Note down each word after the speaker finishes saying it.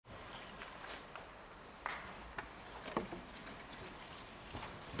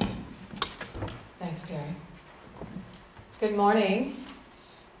Thanks, Terry. Good morning.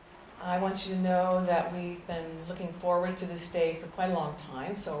 I want you to know that we've been looking forward to this day for quite a long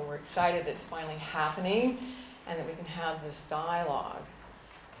time, so we're excited that it's finally happening and that we can have this dialogue.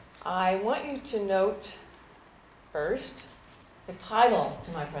 I want you to note first the title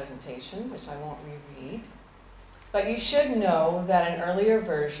to my presentation, which I won't reread, but you should know that an earlier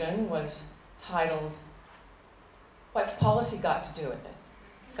version was titled, "What's Policy Got to Do with It?"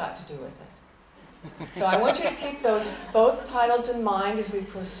 Got to do with it. So I want you to keep those both titles in mind as we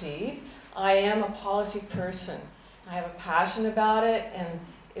proceed. I am a policy person. I have a passion about it, and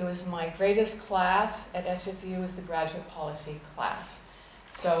it was my greatest class at SFU was the graduate policy class.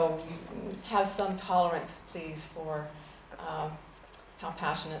 So have some tolerance, please, for how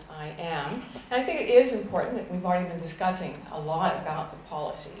passionate I am. And I think it is important that we've already been discussing a lot about the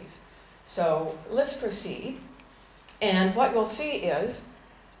policies. So let's proceed. And what we'll see is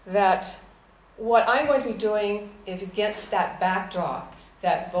that what I'm going to be doing is against that backdrop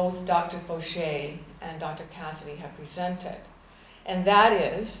that both Dr. Fauché and Dr. Cassidy have presented. And that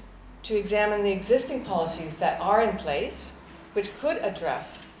is to examine the existing policies that are in place, which could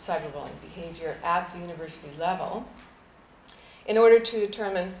address cyberbullying behavior at the university level, in order to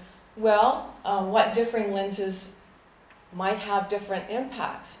determine, well, what differing lenses might have different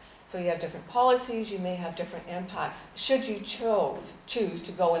impacts. So you have different policies, you may have different impacts, should you choose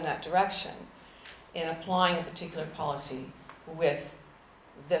to go in that direction in applying a particular policy with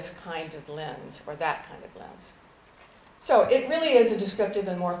this kind of lens or that kind of lens. So it really is a descriptive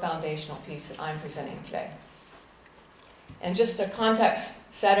and more foundational piece that I'm presenting today. And just a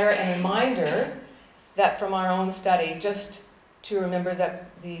context setter and reminder that from our own study, just to remember that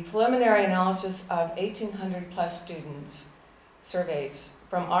the preliminary analysis of 1,800 plus students surveys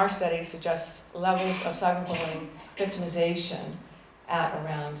from our study suggests levels of cyberbullying victimization at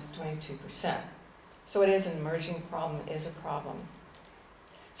around 22%. So it is an emerging problem, it is a problem.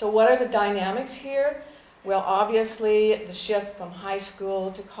 So what are the dynamics here? Well, obviously, the shift from high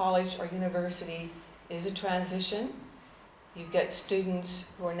school to college or university is a transition. You get students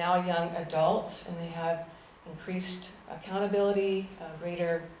who are now young adults, and they have increased accountability,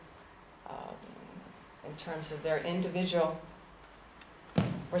 greater in terms of their individual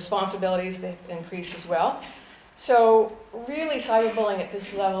responsibilities, they've increased as well. So really, cyberbullying at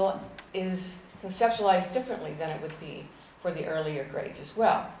this level is conceptualized differently than it would be for the earlier grades as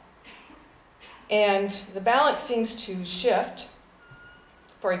well. And the balance seems to shift,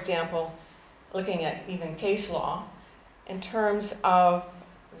 for example, looking at even case law, in terms of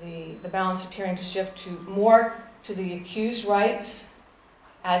the balance appearing to shift to more to the accused rights,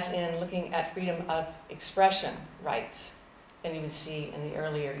 as in looking at freedom of expression rights than you would see in the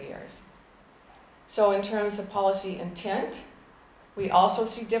earlier years. So in terms of policy intent, we also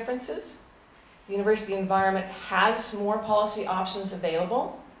see differences. The university environment has more policy options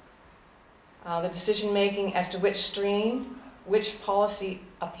available. The decision-making as to which stream, which policy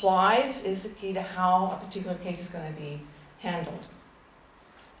applies is the key to how a particular case is going to be handled.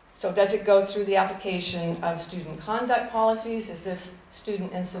 So does it go through the application of student conduct policies? Is this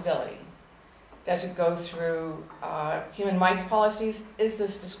student incivility? Does it go through human rights policies? Is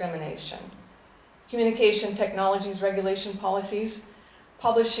this discrimination? Communication technologies regulation policies,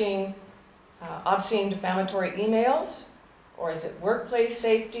 publishing obscene defamatory emails, or is it workplace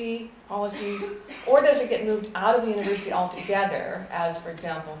safety policies, or does it get moved out of the university altogether, as for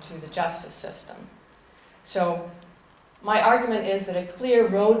example to the justice system? So my argument is that a clear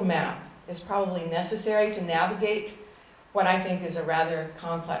roadmap is probably necessary to navigate what I think is a rather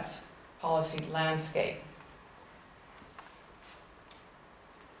complex policy landscape.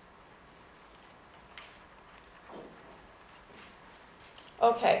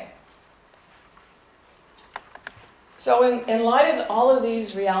 Okay. So in light of all of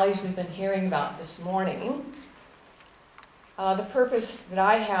these realities we've been hearing about this morning, the purpose that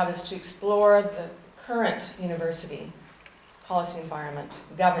I have is to explore the current university policy environment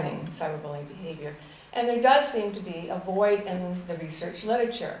governing cyberbullying behavior. And there does seem to be a void in the research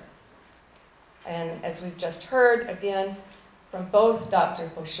literature. And as we've just heard, again, from both Dr.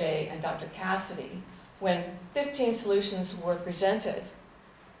 Fauché and Dr. Cassidy, when 15 solutions were presented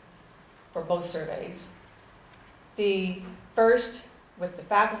for both surveys, the first with the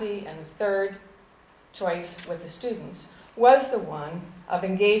faculty and the third choice with the students was the one of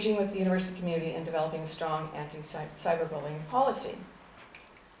engaging with the university community in developing a strong anti-cyberbullying policy.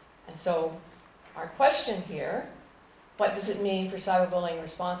 And so our question here, what does it mean for cyberbullying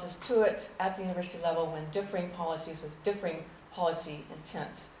responses to it at the university level when differing policies with differing policy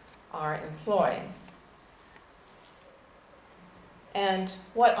intents are employed? And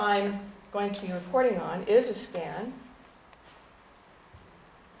what I'm going to be reporting on is a scan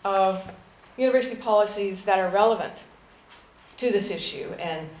of university policies that are relevant to this issue.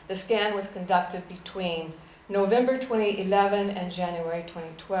 And the scan was conducted between November 2011 and January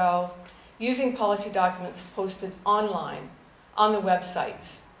 2012 using policy documents posted online on the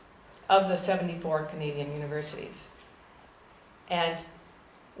websites of the 74 Canadian universities. And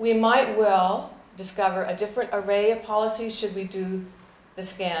we might well discover a different array of policies should we do the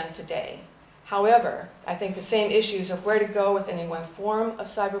scan today. However, I think the same issues of where to go with any one form of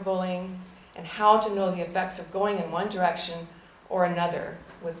cyberbullying and how to know the effects of going in one direction or another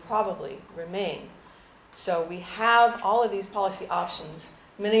would probably remain. So we have all of these policy options.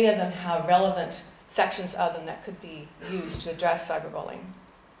 Many of them have relevant sections of them that could be used to address cyberbullying.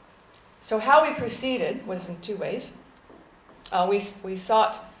 So how we proceeded was in two ways. We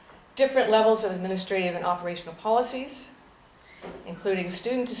sought different levels of administrative and operational policies, including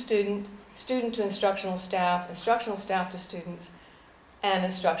student to student, student to instructional staff to students, and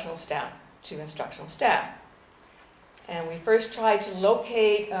instructional staff to instructional staff. And we first tried to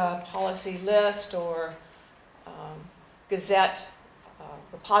locate a policy list or Gazette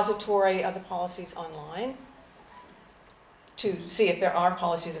repository of the policies online to see if there are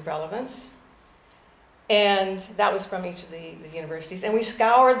policies of relevance. And that was from each of the universities. And we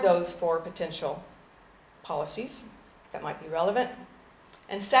scoured those for potential policies that might be relevant.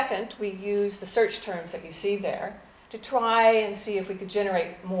 And second, we used the search terms that you see there to try and see if we could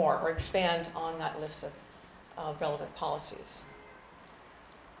generate more or expand on that list of relevant policies.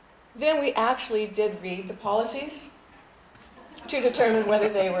 Then we actually did read the policies to determine whether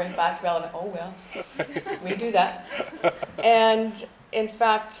they were in fact relevant. Oh well, we do that. And in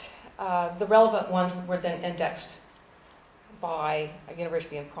fact, the relevant ones were then indexed by a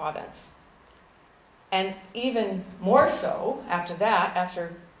university and province. And even more so, after that,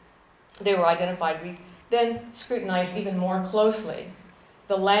 after they were identified, we then scrutinized even more closely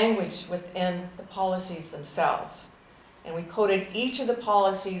the language within the policies themselves. And we coded each of the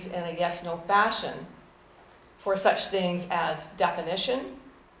policies in a yes-no fashion for such things as definition,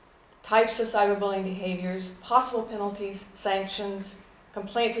 types of cyberbullying behaviors, possible penalties, sanctions,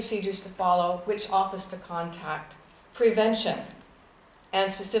 complaint procedures to follow, which office to contact, prevention,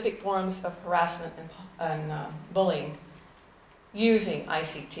 and specific forms of harassment and bullying using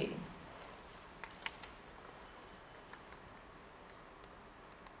ICT.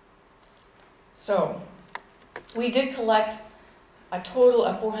 So, we did collect a total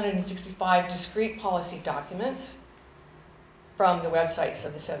of 465 discrete policy documents from the websites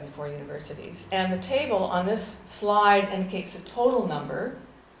of the 74 universities. And the table on this slide indicates the total number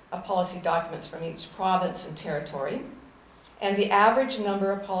of policy documents from each province and territory, and the average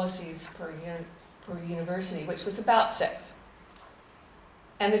number of policies per university, which was about 6.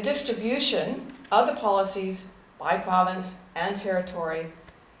 And the distribution of the policies by province and territory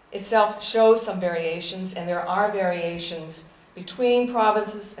itself shows some variations, and there are variations between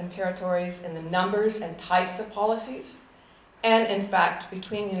provinces and territories in the numbers and types of policies, and in fact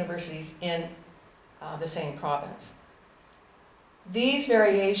between universities in the same province. These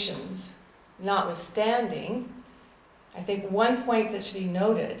variations notwithstanding, I think one point that should be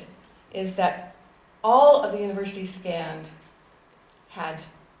noted is that all of the universities scanned had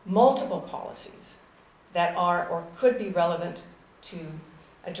multiple policies that are or could be relevant to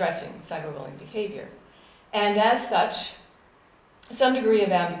addressing cyberbullying behavior. And as such, some degree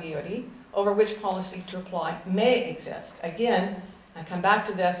of ambiguity over which policy to apply may exist. Again, I come back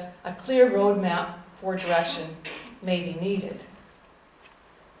to this, a clear roadmap for direction may be needed.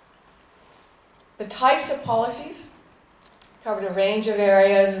 The types of policies covered a range of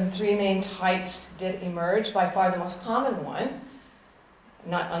areas, and 3 main types did emerge. By far the most common one,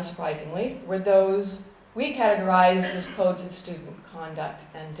 not unsurprisingly, were those we categorized as codes of student conduct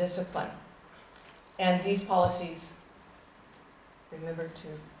and discipline. And these policies, remember to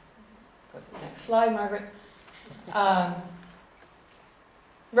go to the next slide, Margaret,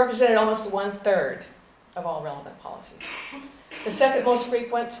 represented almost 1/3 of all relevant policies. The second most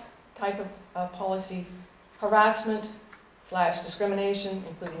frequent type of policy, harassment/discrimination,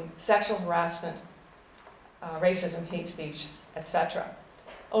 including sexual harassment, racism, hate speech, etc.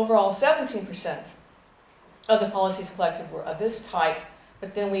 Overall, 17% of the policies collected were of this type,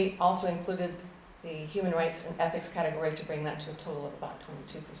 but then we also included the human rights and ethics category to bring that to a total of about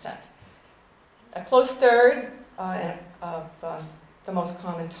 22%. A close third of the most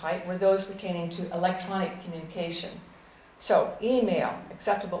common type were those pertaining to electronic communication. So email,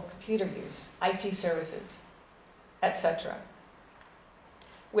 acceptable computer use, IT services, etc.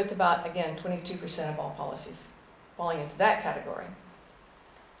 With about, again, 22% of all policies falling into that category.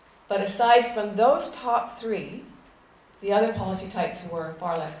 But aside from those top three, the other policy types were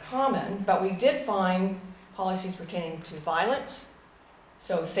far less common, but we did find policies pertaining to violence,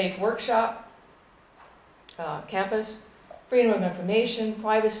 so safe workshop, campus, freedom of information,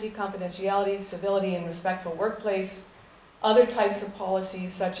 privacy, confidentiality, civility, and respectful workplace, other types of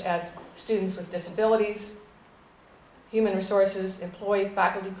policies such as students with disabilities, human resources, employee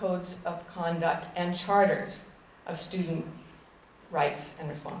faculty codes of conduct, and charters of student rights and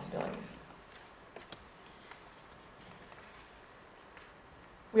responsibilities.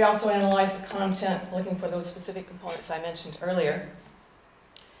 We also analyzed the content looking for those specific components I mentioned earlier.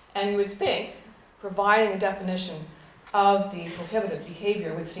 And you would think providing a definition of the prohibited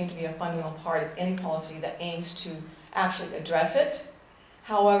behavior would seem to be a fundamental part of any policy that aims to actually address it.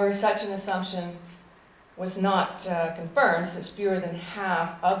 However, such an assumption was not confirmed, since fewer than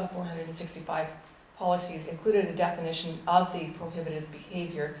half of the 465 policies included a definition of the prohibited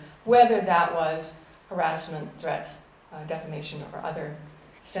behavior, whether that was harassment, threats, defamation, or other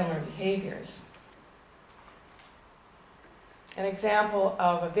similar behaviors. An example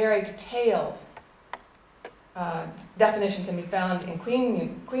of a very detailed definition can be found in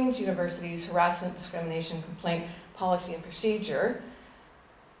Queen's University's Harassment, Discrimination, Complaint Policy and Procedure,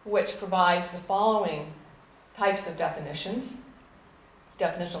 which provides the following types of definitions,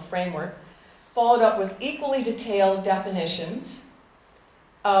 definitional framework, followed up with equally detailed definitions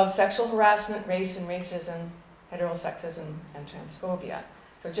of sexual harassment, race and racism, heterosexism, and transphobia.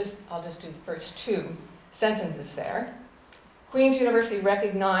 So I'll just do the first two sentences there. Queen's University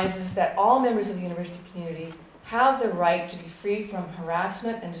recognizes that all members of the university community have the right to be free from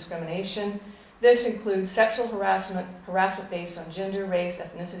harassment and discrimination. This includes sexual harassment, harassment based on gender, race,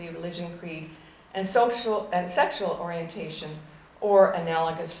 ethnicity, religion, creed, and sexual orientation or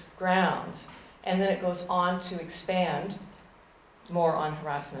analogous grounds. And then it goes on to expand more on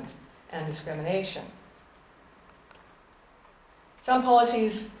harassment and discrimination. Some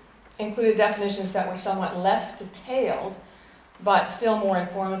policies included definitions that were somewhat less detailed, but still more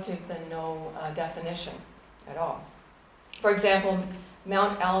informative than no definition at all. For example,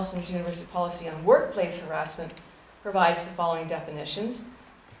 Mount Allison's University Policy on Workplace Harassment provides the following definitions.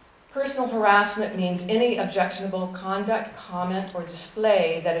 Personal harassment means any objectionable conduct, comment, or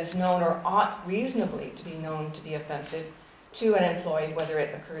display that is known or ought reasonably to be known to be offensive to an employee, whether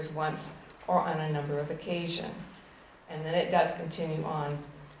it occurs once or on a number of occasions. And then it does continue on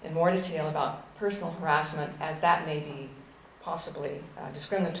in more detail about personal harassment, as that may be possibly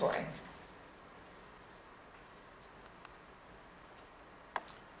discriminatory.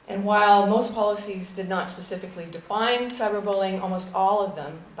 And while most policies did not specifically define cyberbullying, almost all of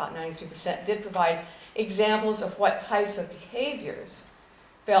them, about 93%, did provide examples of what types of behaviors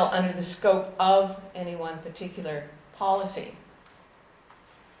fell under the scope of any one particular policy,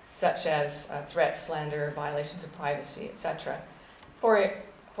 such as threats, slander, violations of privacy, etc.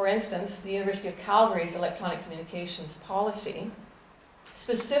 For instance, the University of Calgary's electronic communications policy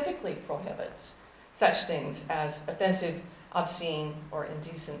specifically prohibits such things as offensive, obscene, or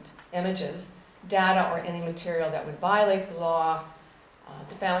indecent images, data, or any material that would violate the law,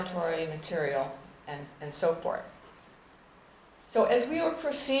 defamatory material, and so forth. So as we were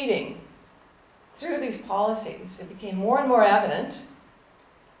proceeding through these policies, it became more and more evident,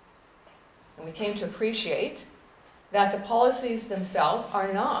 and we came to appreciate, that the policies themselves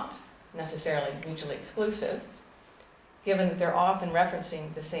are not necessarily mutually exclusive, given that they're often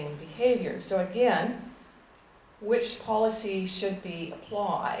referencing the same behavior. So again, which policy should be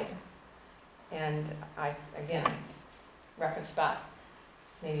applied? And I, again, reference back,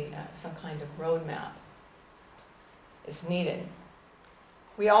 maybe some kind of roadmap is needed.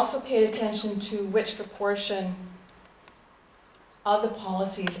 We also paid attention to which proportion of the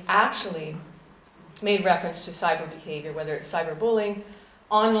policies actually made reference to cyber behavior, whether it's cyberbullying,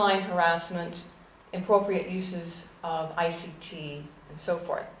 online harassment, inappropriate uses of ICT, and so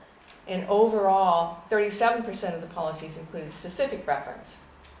forth. And overall, 37% of the policies included specific reference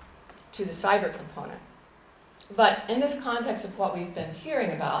to the cyber component. But in this context of what we've been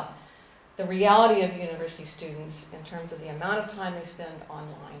hearing about, the reality of university students in terms of the amount of time they spend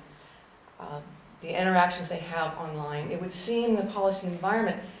online, the interactions they have online, it would seem the policy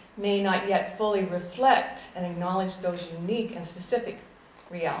environment may not yet fully reflect and acknowledge those unique and specific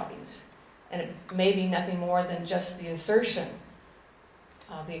realities. And it may be nothing more than just the insertion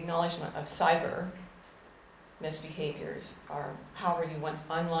of the acknowledgement of cyber misbehaviors, or however you want,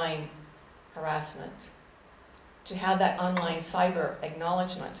 online harassment, to have that online cyber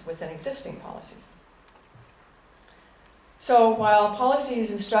acknowledgement within existing policies. So while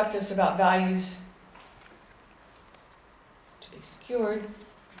policies instruct us about values to be secured,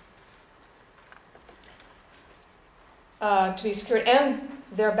 to be secured, and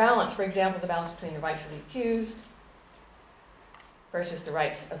their balance, for example, the balance between the rights of the accused versus the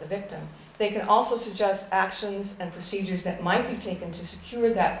rights of the victim. They can also suggest actions and procedures that might be taken to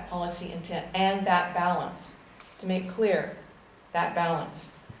secure that policy intent and that balance, to make clear that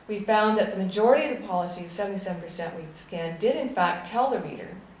balance. We found that the majority of the policies, 77% we scanned, did in fact tell the reader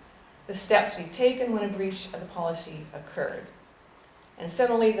the steps to be taken when a breach of the policy occurred. And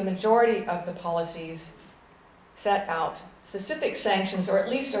similarly, the majority of the policies set out specific sanctions, or at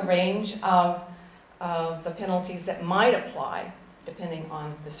least a range of the penalties that might apply depending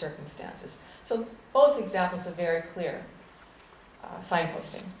on the circumstances. So both examples are very clear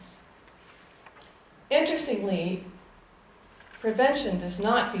signposting. Interestingly, prevention does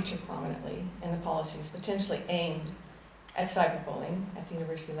not feature prominently in the policies potentially aimed at cyberbullying at the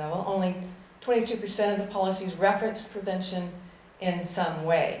university level. Only 22% of the policies referenced prevention in some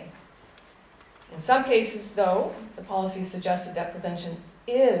way. In some cases, though, the policies suggested that prevention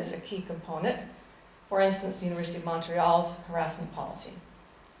is a key component. For instance, the University of Montreal's harassment policy.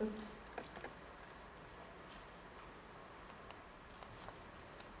 Oops.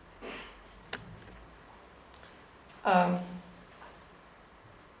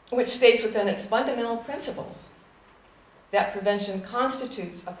 Which states within its fundamental principles that prevention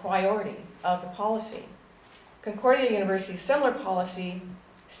constitutes a priority of the policy. Concordia University's similar policy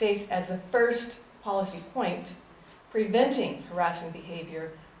states as the first policy point, preventing harassing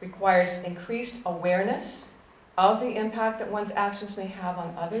behavior requires increased awareness of the impact that one's actions may have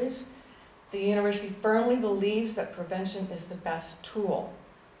on others. The university firmly believes that prevention is the best tool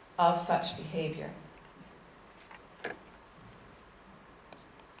of such behavior.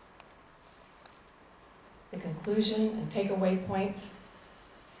 The conclusion and takeaway points.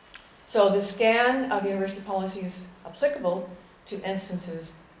 So the scan of university policies applicable to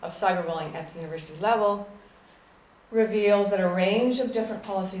instances of cyberbullying at the university level reveals that a range of different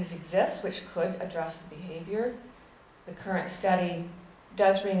policies exist which could address the behavior. The current study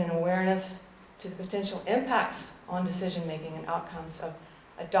does bring an awareness to the potential impacts on decision-making and outcomes of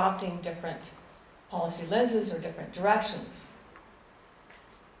adopting different policy lenses or different directions.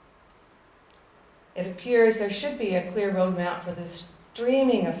 It appears there should be a clear roadmap for the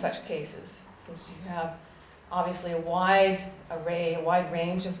streaming of such cases, since you have obviously a wide array, a wide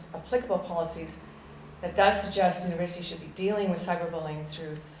range of applicable policies that does suggest universities should be dealing with cyberbullying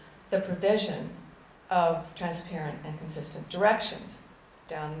through the provision of transparent and consistent directions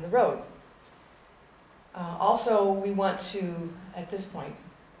down the road. Also, we want to, at this point,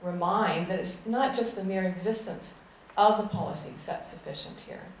 remind that it's not just the mere existence of the policies that's sufficient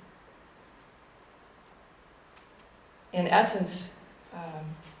here. In essence,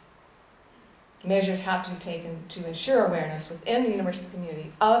 measures have to be taken to ensure awareness within the university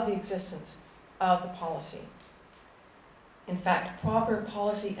community of the existence of the policy. In fact, proper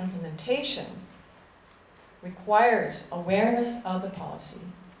policy implementation requires awareness of the policy,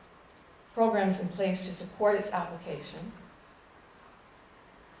 programs in place to support its application,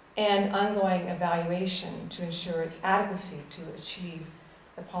 and ongoing evaluation to ensure its adequacy to achieve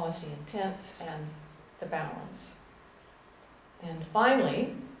the policy intents and the balance. And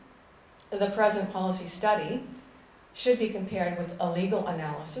finally, the present policy study should be compared with a legal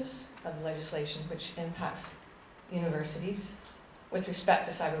analysis of the legislation which impacts universities with respect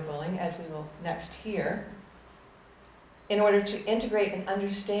to cyberbullying, as we will next hear, in order to integrate and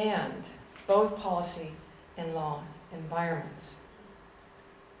understand both policy and law environments.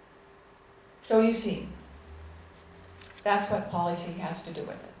 So you see, that's what policy has to do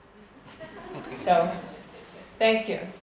with it. So, thank you.